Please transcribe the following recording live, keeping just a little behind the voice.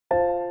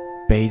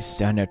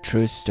based on a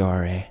true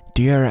story.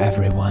 Dear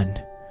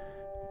everyone,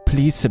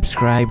 please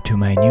subscribe to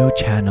my new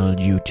channel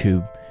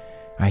YouTube.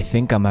 I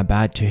think I'm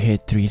about to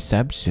hit 3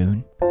 subs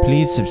soon.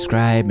 Please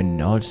subscribe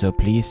and also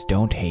please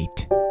don't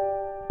hate.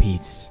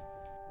 Peace.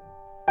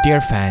 Dear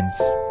fans,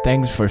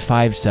 thanks for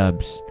 5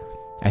 subs.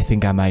 I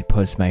think I might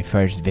post my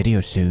first video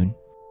soon.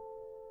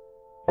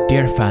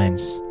 Dear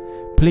fans,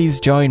 please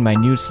join my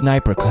new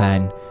sniper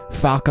clan,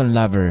 Falcon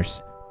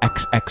Lovers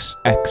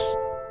XXX.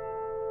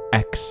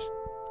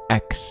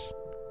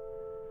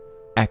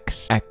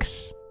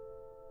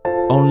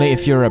 Only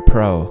if you're a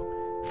pro.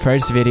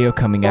 First video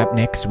coming up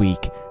next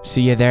week.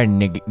 See you there,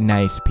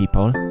 nice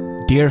people.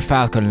 Dear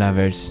Falcon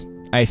Lovers,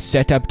 I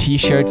set up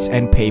t-shirts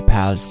and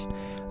PayPals.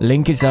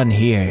 Link is on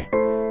here.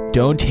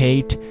 Don't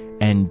hate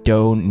and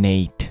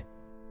donate.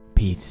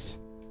 Peace.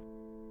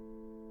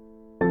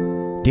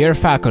 Dear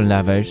Falcon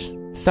Lovers,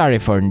 sorry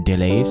for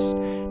delays.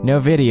 No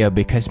video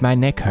because my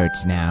neck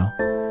hurts now.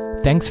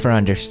 Thanks for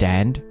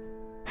understand.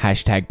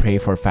 Hashtag pray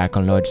for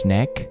Falcon Lord's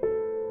neck.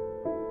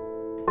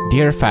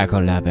 Dear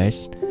Falcon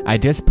Lovers, I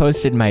just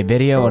posted my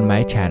video on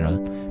my channel.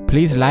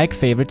 Please like,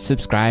 favorite,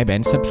 subscribe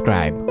and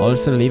subscribe.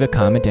 Also leave a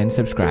comment and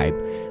subscribe.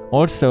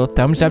 Also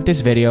thumbs up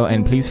this video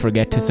and please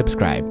forget to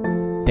subscribe.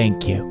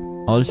 Thank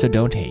you. Also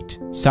don't hate.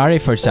 Sorry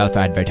for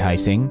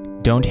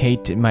self-advertising. Don't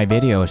hate my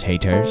videos,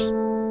 haters.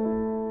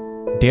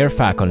 Dear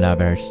Falcon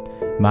Lovers,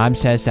 Mom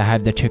says I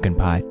have the chicken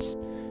pox.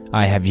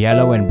 I have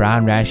yellow and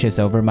brown rashes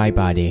over my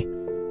body.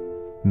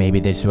 Maybe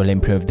this will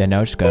improve the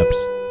no-scopes.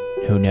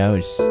 Who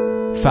knows?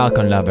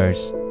 Falcon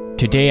Lovers,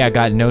 today I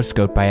got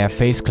no-scoped by a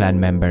Face Clan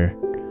member.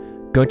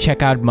 Go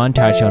check out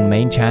montage on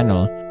main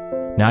channel.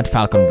 Not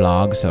Falcon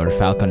Vlogs or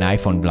Falcon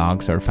iPhone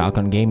Vlogs or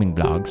Falcon Gaming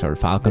Vlogs or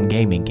Falcon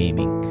Gaming.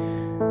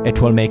 It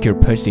will make your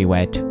pussy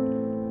wet.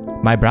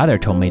 My brother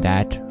told me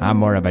that. I'm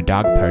more of a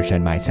dog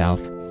person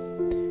myself.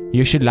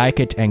 You should like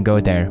it and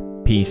go there.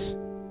 Peace.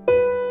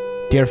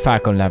 Dear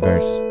Falcon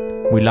Lovers,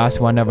 we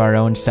lost one of our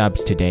own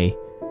subs today.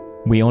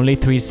 We only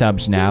 3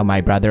 subs now. My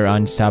brother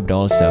unsubbed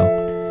also.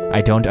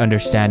 I don't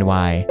understand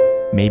why.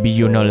 Maybe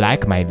you don't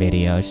like my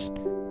videos.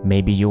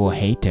 Maybe you a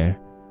hater.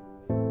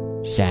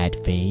 Sad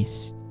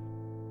face.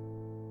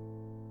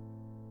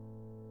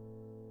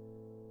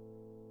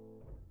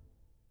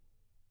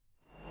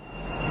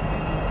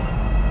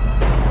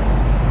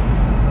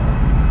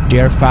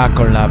 Dear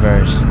Falcon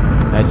Lovers,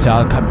 it's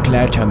all come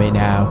clear to me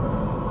now.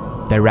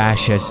 The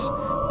rashes,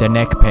 the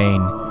neck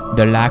pain,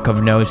 the lack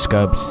of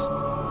no-scopes.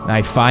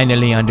 I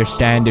finally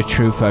understand the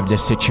truth of the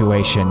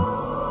situation.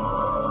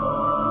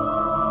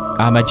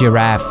 I'm a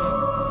giraffe.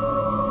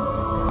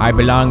 I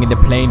belong in the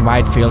plain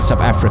white fields of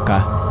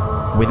Africa.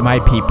 With my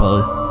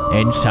people,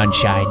 in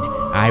sunshine,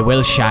 I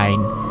will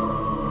shine.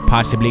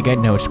 Possibly get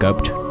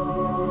no-scoped.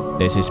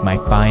 This is my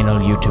final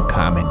YouTube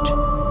comment.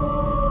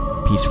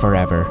 Peace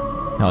forever.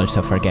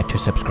 Also forget to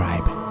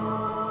subscribe.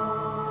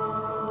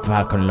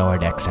 Falcon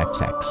Lord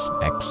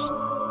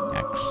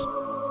XXX.